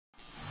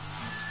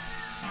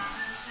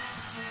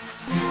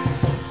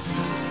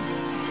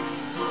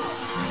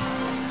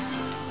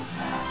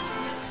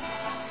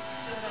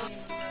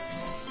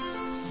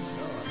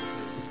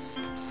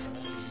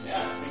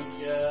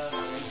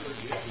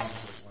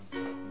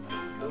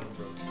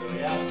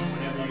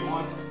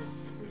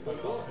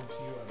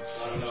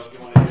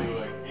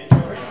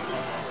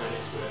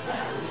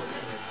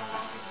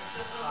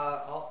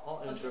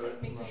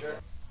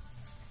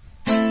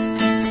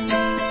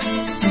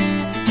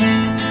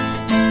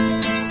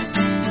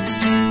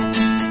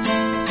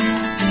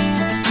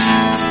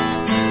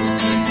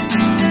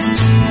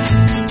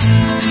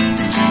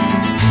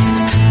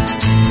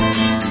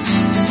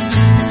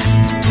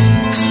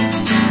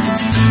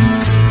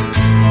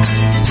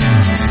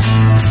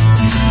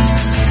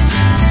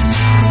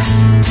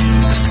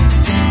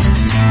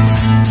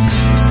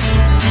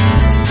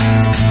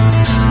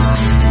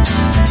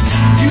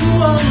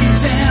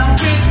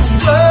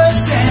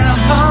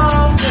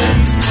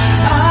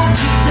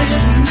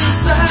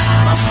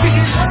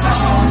feel the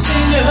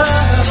haunting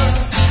us.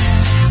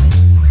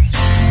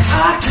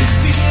 I can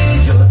feel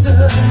your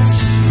touch.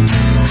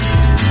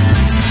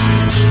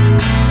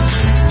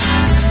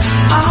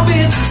 I've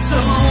been through so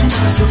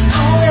much, but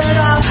all that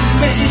I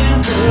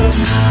remember,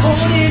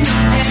 holding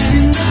your hand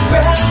in the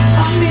crowd,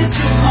 I miss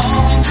your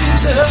haunting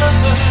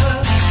touch.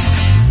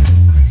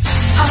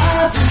 I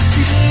don't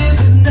feel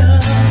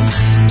enough.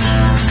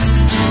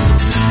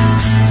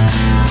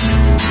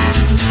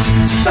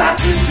 If I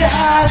could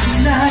die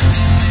tonight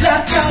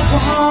like I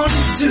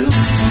wanted to,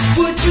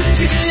 would you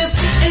feel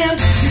the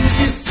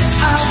emptiness that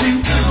I've been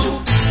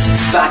through?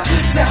 If I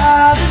could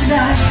die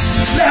tonight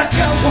like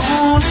I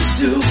wanted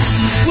to,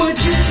 would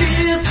you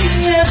feel the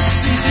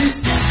emptiness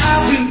that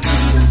I've been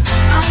through?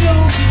 I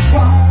know you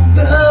want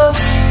love,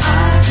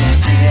 I can't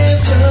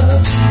give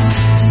up.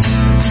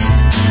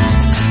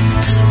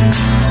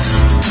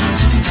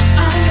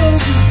 I know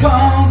you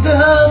want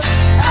love,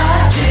 I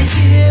can't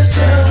give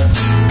up.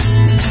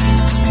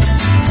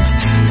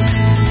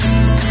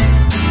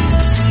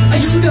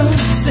 You don't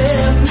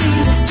accept me,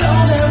 that's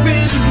all that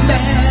really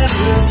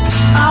matters.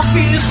 I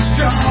feel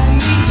strong,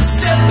 need to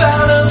step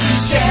out of the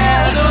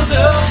shadows.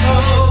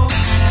 Oh,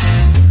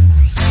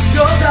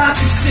 your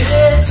darkness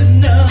is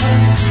enough.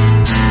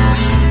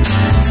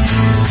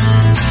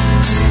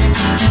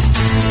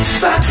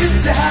 If I could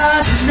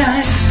die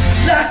tonight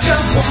like I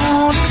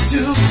wanted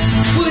to,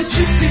 would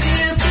you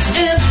feel the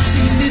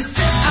emptiness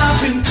that I've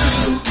been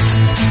through?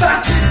 If I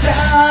could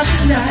die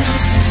tonight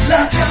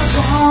like I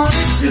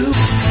wanted to,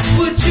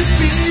 would you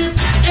feel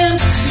the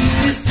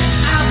emptiness